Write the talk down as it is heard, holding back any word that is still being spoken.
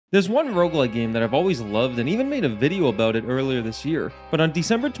There's one roguelike game that I've always loved and even made a video about it earlier this year, but on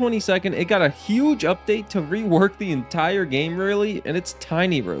December 22nd, it got a huge update to rework the entire game really, and it's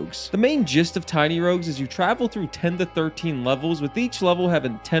Tiny Rogues. The main gist of Tiny Rogues is you travel through 10 to 13 levels, with each level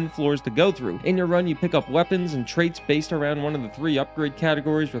having 10 floors to go through. In your run, you pick up weapons and traits based around one of the 3 upgrade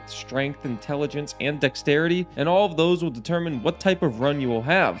categories with strength, intelligence, and dexterity, and all of those will determine what type of run you will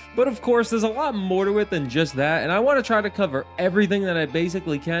have. But of course, there's a lot more to it than just that, and I want to try to cover everything that I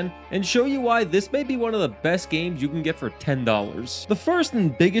basically can and show you why this may be one of the best games you can get for $10. The first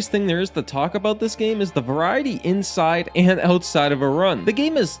and biggest thing there is to talk about this game is the variety inside and outside of a run. The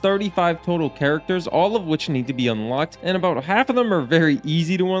game has 35 total characters, all of which need to be unlocked, and about half of them are very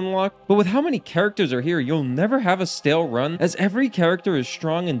easy to unlock. But with how many characters are here, you'll never have a stale run, as every character is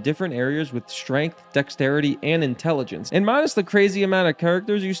strong in different areas with strength, dexterity, and intelligence. And minus the crazy amount of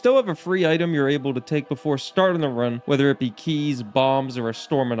characters, you still have a free item you're able to take before starting the run, whether it be keys, bombs, or a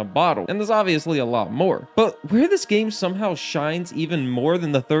storm in a bottle. And there's obviously a lot more. But where this game somehow shines even more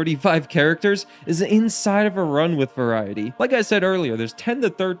than the 35 characters is inside of a run with variety. Like I said earlier, there's 10 to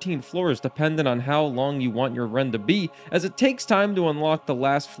 13 floors depending on how long you want your run to be, as it takes time to unlock the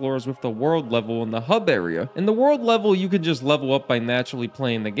last floors with the world level in the hub area. In the world level, you can just level up by naturally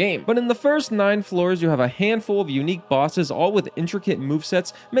playing the game. But in the first 9 floors, you have a handful of unique bosses, all with intricate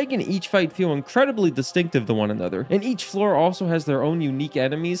movesets, making each fight feel incredibly distinctive to one another. And each floor also has their own unique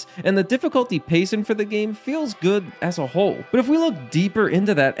enemies, and the difficulty pacing for the game feels good as a whole. But if we look deeper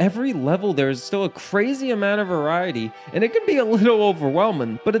into that, every level there's still a crazy amount of variety, and it can be a little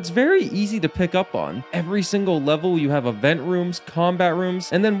overwhelming, but it's very easy to pick up on. Every single level you have event rooms, combat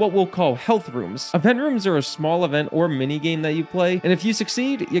rooms, and then what we'll call health rooms. Event rooms are a small event or minigame that you play, and if you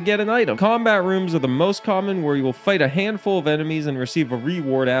succeed, you get an item. Combat rooms are the most common, where you will fight a handful of enemies and receive a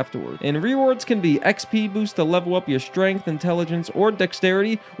reward afterward. And rewards can be XP boost to level up your strength, intelligence, or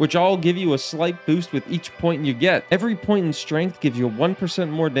dexterity, which all give you a slight boost with each point you get. Every point in strength gives you 1%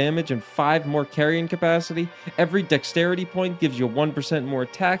 more damage and 5 more carrying capacity. Every dexterity point gives you 1% more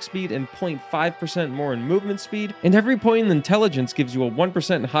attack speed and 0.5% more in movement speed. And every point in intelligence gives you a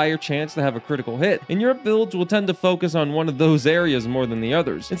 1% higher chance to have a critical hit. And your builds will tend to focus on one of those areas more than the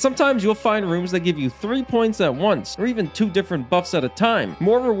others. And sometimes you'll find rooms that give you 3 points at once, or even 2 different buffs at a time.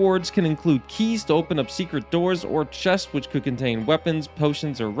 More rewards can include keys to open up secret doors, or chests which could contain weapons,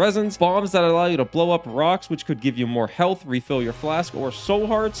 potions, or resins, bombs that allow you to blow up rocks, which could give you more health, refill your flask, or soul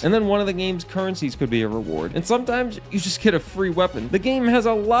hearts, and then one of the game's currencies could be a reward. And sometimes you just get a free weapon. The game has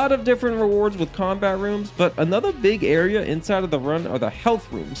a lot of different rewards with combat rooms, but another big area inside of the run are the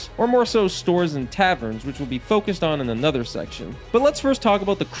health rooms, or more so stores and taverns, which will be focused on in another section. But let's first talk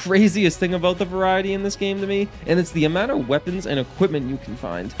about the craziest thing about the variety in this game to me, and it's the amount of weapons and equipment you can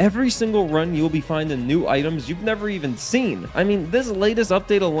find. Every single run you'll be finding new items you've never even seen. I mean, this latest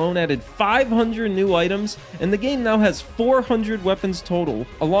update alone added 500 new items, and the game now has 400 weapons total,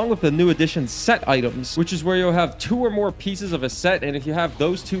 along with the new edition set items, which is where you'll have 2 or more pieces of a set, and if you have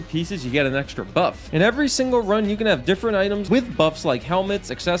those 2 pieces, you get an extra buff. In every single run, you can have different items with buffs like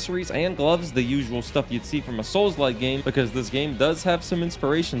helmets, accessories, and gloves, the usual stuff you'd see from a Souls-like game, because this game does have some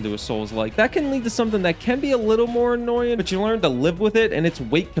inspiration to a Souls-like. That can lead to something that can be a little more annoying, but you learn to live with it, and its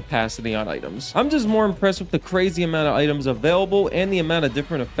weight capacity on items. I'm just more impressed with the crazy amount of items available and the amount of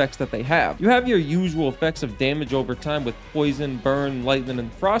different effects that they have. You have your usual effects of damage over time with poison, burn, lightning,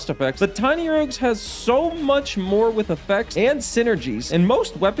 and frost effects, but Tiny Rogues has so much more with effects and synergies, and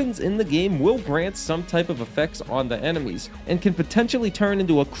most weapons in the game will grant some type of effects on the enemies, and can potentially turn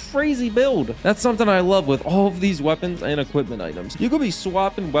into a crazy build. That's something I love with all of these weapons and equipment items. You could be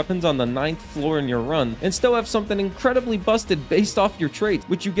swapping weapons on the 9th floor in your run, and still have something incredibly busted based off your traits,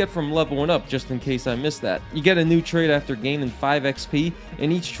 which you get from leveling up, just in case I missed that. You get a new trait after gaining 5 XP,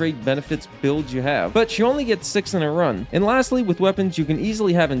 and each trait benefits builds you have, but you only get 6 in a run. And lastly, with weapons, you can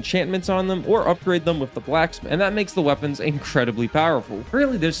easily have enchantments on them or upgrade them with the blacksmith, and that makes the weapons incredibly powerful.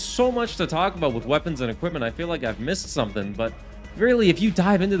 Really, there's so much to talk about with weapons and equipment. I feel like I've missed something, but really, if you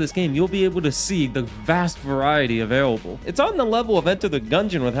dive into this game, you'll be able to see the vast variety available. It's on the level of Enter the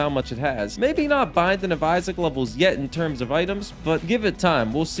Gungeon with how much it has. Maybe not Binding of Isaac levels yet in terms of items, but give it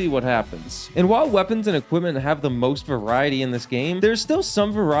time, we'll see what happens. And while weapons and equipment have the most variety in this game, there's still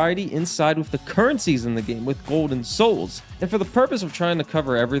some variety inside with the currencies in the game with gold and souls. And for the purpose of trying to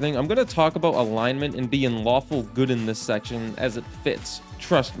cover everything, I'm going to talk about alignment and being lawful good in this section as it fits.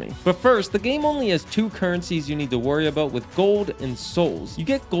 trust me. But first, the game only has 2 currencies you need to worry about with gold and souls. You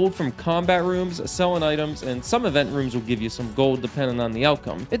get gold from combat rooms, selling items, and some event rooms will give you some gold depending on the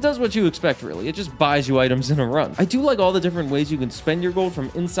outcome. It does what you expect really, it just buys you items in a run. I do like all the different ways you can spend your gold,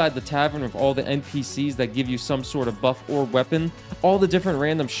 from inside the tavern with all the NPCs that give you some sort of buff or weapon, all the different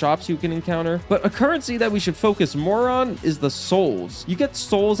random shops you can encounter. But a currency that we should focus more on is the souls. You get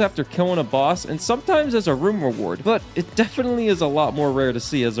souls after killing a boss and sometimes as a room reward, but it definitely is a lot more rare to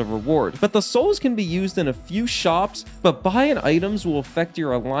see as a reward. But the souls can be used in a few shops, but buying items will affect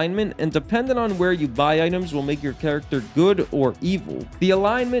your alignment, and depending on where you buy items will make your character good or evil. The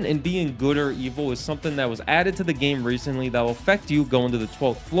alignment and being good or evil is something that was added to the game recently that will affect you going to the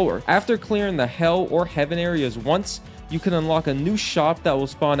 12th floor. After clearing the hell or heaven areas once, you can unlock a new shop that will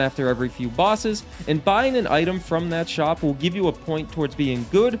spawn after every few bosses, and buying an item from that shop will give you a point towards being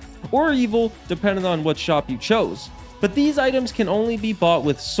good or evil depending on what shop you chose. But these items can only be bought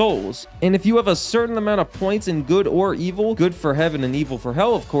with souls, and if you have a certain amount of points in good or evil, good for heaven and evil for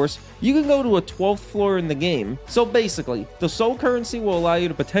hell of course, you can go to a 12th floor in the game. So basically, the soul currency will allow you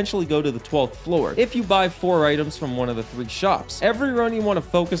to potentially go to the 12th floor if you buy 4 items from one of the 3 shops. Every run you want to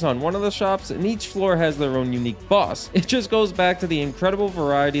focus on one of the shops, and each floor has their own unique boss. It just goes back to the incredible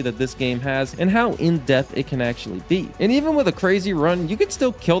variety that this game has and how in-depth it can actually be. And even with a crazy run, you can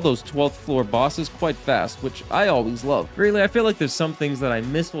still kill those 12th floor bosses quite fast, which I always love. Really, I feel like there's some things that I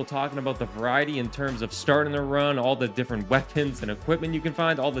missed while talking about the variety in terms of starting a run, all the different weapons and equipment you can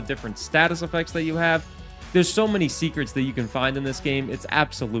find, all the different status effects that you have. There's so many secrets that you can find in this game, it's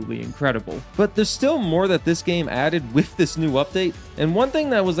absolutely incredible. But there's still more that this game added with this new update, and one thing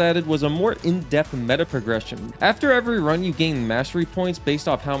that was added was a more in-depth meta progression. After every run you gain mastery points based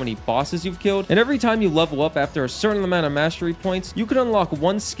off how many bosses you've killed, and every time you level up after a certain amount of mastery points, you can unlock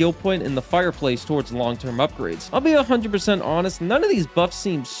 1 skill point in the fireplace towards long-term upgrades. I'll be 100% honest, none of these buffs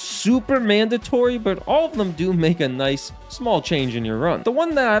seem super mandatory, but all of them do make a nice, small change in your run. The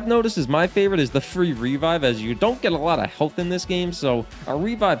one that I've noticed is my favorite is the free revive, as you don't get a lot of health in this game, so a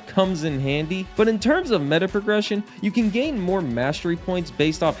revive comes in handy. But in terms of meta progression, you can gain more mastery points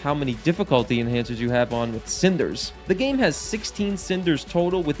based off how many difficulty enhancers you have on with cinders. The game has 16 cinders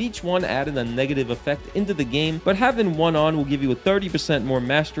total, with each one adding a negative effect into the game, but having one on will give you a 30% more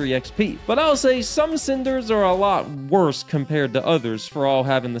mastery XP. But I'll say some cinders are a lot worse compared to others for all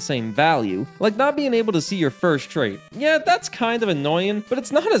having the same value, like not being able to see your first trait. Yeah, that's kind of annoying, but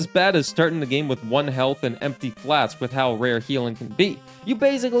it's not as bad as starting the game with 1 health and empty flats with how rare healing can be. You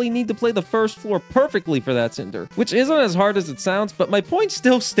basically need to play the first floor perfectly for that cinder, which isn't as hard as it sounds, but my point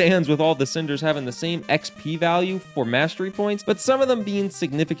still stands with all the cinders having the same XP value for mastery points, but some of them being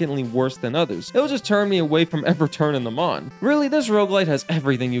significantly worse than others. It'll just turn me away from ever turning them on. Really, this roguelite has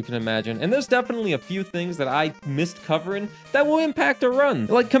everything you can imagine, and there's definitely a few things that I missed covering that will impact a run.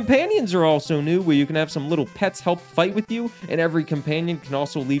 Like companions are also new, where you can have some little pets help fight with you, and every companion can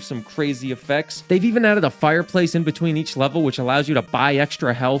also leave some crazy effects. They've even added a fireplace in between each level, which allows you to buy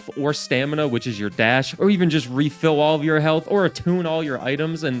extra health or stamina, which is your dash, or even just refill all of your health, or attune all your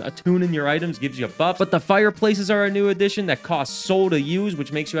items, and attuning your items gives you a buff. But the fireplaces are a new addition that cost soul to use,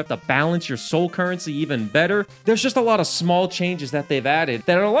 which makes you have to balance your soul currency even better. There's just a lot of small changes that they've added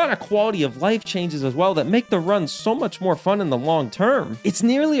that are a lot of quality of life changes as well that make the run so much more fun in the long term. It's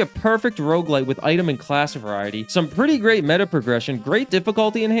nearly a perfect roguelite with item and class variety, some pretty great meta progression, great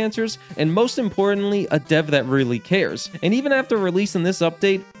difficulty enhancers, and most importantly, a dev that really cares. And even after releasing this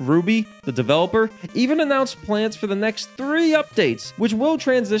update, Ruby, the developer, even announced plans for the next 3 updates, which will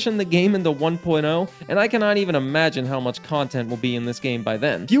transition the game into 1.0, and I cannot even imagine how much content will be in this game by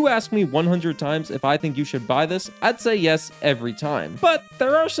then. If you ask me 100 times if I think you should buy this, I'd say yes every time. But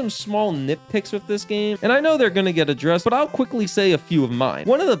there are some small nitpicks with this game, and I know they're gonna get addressed, but I'll quickly say a few of mine.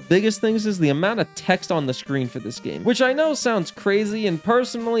 One of the biggest things is the amount of text on the screen for this game, which I know sounds crazy, and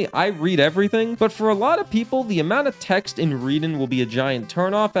personally, I read everything, but for a lot of people, the amount of text in reading will be a giant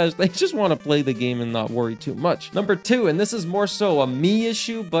turnoff, as they just want to play the game and not worry too much. Number 2, and this is more so a me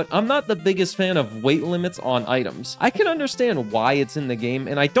issue, but I'm not the biggest fan of weight limits on items. I can understand why it's in the game,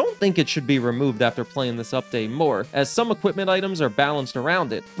 and I don't think it should be removed after playing this update more, as some equipment items are balanced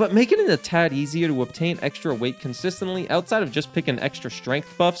around it, but making it a tad easier to obtain extra weight consistently outside of just picking extra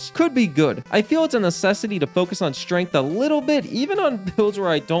strength buffs could be good. I feel it's a necessity to focus on strength a little bit, even on builds where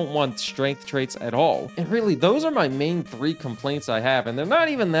I don't want strength traits at all. all. And really, those are my main 3 complaints I have, and they're not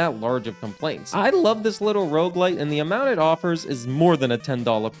even that large of complaints. I love this little roguelite, and the amount it offers is more than a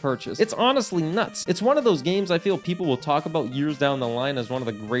 $10 purchase. It's honestly nuts. It's one of those games I feel people will talk about years down the line as one of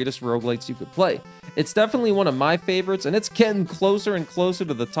the greatest roguelites you could play. It's definitely one of my favorites, and it's getting closer and closer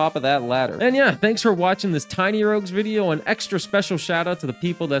to the top of that ladder. And yeah, thanks for watching this Tiny Rogues video, and extra special shout out to the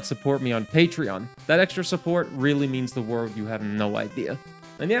people that support me on Patreon. That extra support really means the world, you have no idea.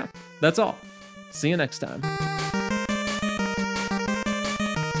 And yeah, that's all. See you next time.